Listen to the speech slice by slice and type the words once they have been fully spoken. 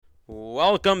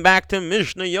Welcome back to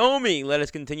Mishna Yomi. Let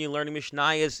us continue learning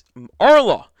Mishnayos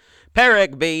Orlah,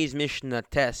 Perek, Beis, Mishna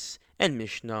Tes, and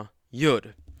Mishna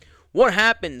Yud. What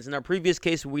happens in our previous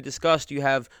case we discussed? You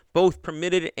have both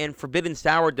permitted and forbidden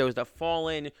sourdoughs that fall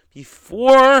in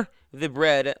before the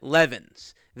bread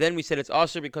leavens. Then we said it's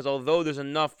also because although there's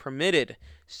enough permitted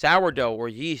sourdough or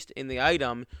yeast in the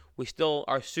item, we still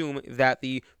assume that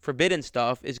the forbidden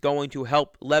stuff is going to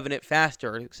help leaven it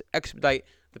faster, expedite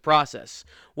the process.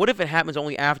 What if it happens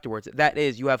only afterwards? That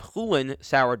is, you have chulin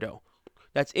sourdough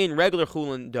that's in regular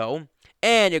chulin dough,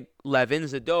 and it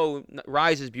leavens, the dough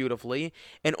rises beautifully,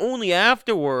 and only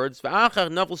afterwards, the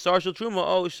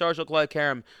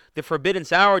forbidden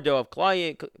sourdough of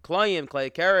klayim,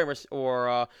 klay karim,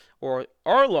 or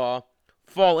Orlah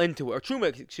fall into it, or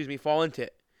truma, fall into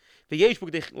it.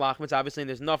 Obviously,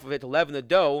 there's enough of it to leaven the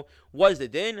dough. What is the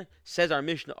din? Says our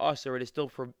Mishnah Aser, it is still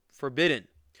forbidden.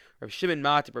 Rav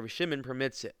Shimon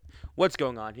permits it. What's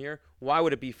going on here? Why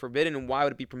would it be forbidden and why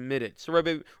would it be permitted? So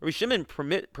Rav Shimon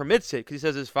permits it because he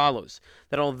says as follows,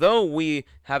 that although we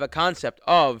have a concept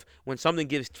of when something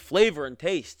gives flavor and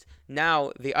taste,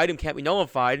 now the item can't be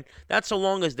nullified, that's so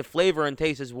long as the flavor and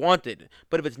taste is wanted.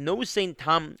 But if it's no saint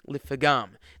tam lifagam,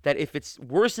 that if it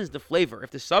worsens the flavor,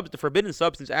 if the forbidden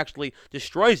substance actually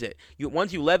destroys it,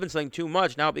 once you leaven something too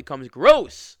much, now it becomes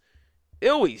gross.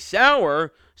 Ewy,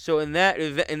 sour. So in that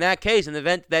case, in the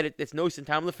event that it's no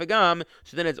sintam lefagam,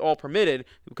 so then it's all permitted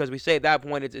because we say at that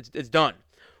point it's done.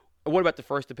 What about the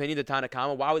first opinion, the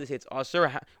Tanakama? Why would they say it's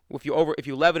usher? If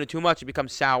you leaven it too much, it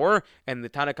becomes sour. And the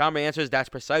Tanakama answers that's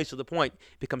precisely the point.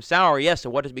 It becomes sour, yes.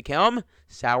 So what does it become?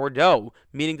 Sourdough.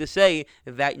 Meaning to say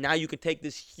that now you can take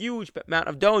this huge amount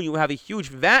of dough and you have a huge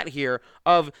vat here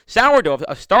of sourdough,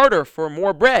 a starter for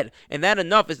more bread, and that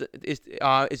enough is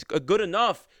a good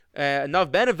enough.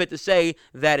 Enough benefit to say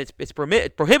that it's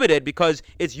prohibited because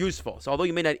it's useful. So although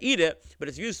you may not eat it, but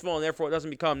it's useful and therefore it doesn't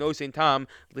become no sin tam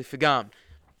lifigam.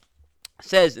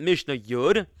 Says Mishnah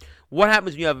Yud, what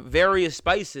happens when you have various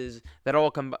spices that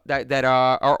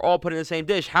are all put in the same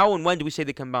dish? How and when do we say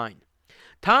they combine?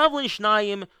 Tavlin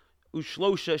shnayim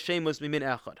ushlosha shemus mimin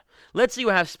echad. Let's say you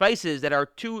have spices that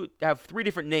have three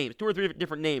different names, two or three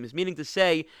different names, meaning to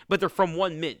say, but they're from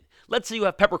one min. Let's say you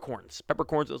have peppercorns.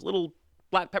 Peppercorns, those little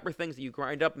black pepper things that you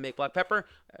grind up and make black pepper,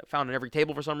 found on every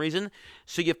table for some reason.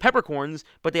 So you have peppercorns,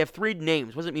 but they have three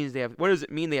names. What does it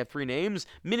mean they have three names?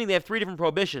 Meaning they have three different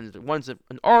prohibitions. One's an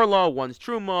Orlah, one's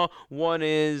Truma, one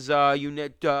is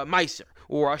unit Meiser,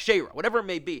 or Ashera, whatever it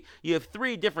may be. You have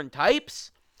three different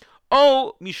types.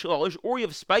 Oh, mishlosh, or you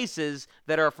have spices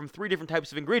that are from three different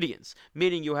types of ingredients.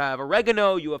 Meaning you have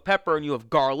oregano, you have pepper, and you have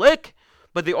garlic,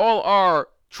 but they all are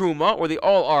Truma, or they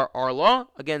all are Orlah.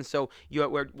 Again, so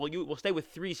we'll stay with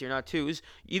threes here, not twos.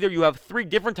 Either you have three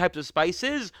different types of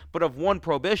spices, but of one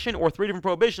prohibition, or three different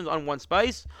prohibitions on one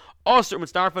spice. Also,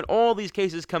 Mitzdarfin, all these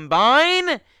cases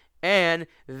combine, and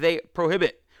they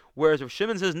prohibit. Whereas if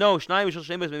Shimon says, no, Shnai Mishal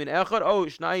Shemus Min Echad, oh,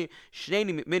 Shnai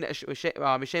Shnei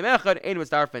Mishem Echad, Ein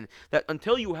Mitzdarfin. That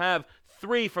until you have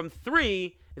three from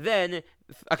three, then,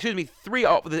 three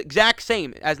of the exact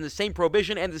same, as in the same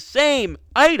prohibition and the same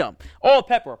item, all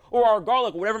pepper or our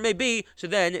garlic or whatever it may be, so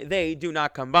then they do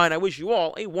not combine. I wish you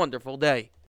all a wonderful day.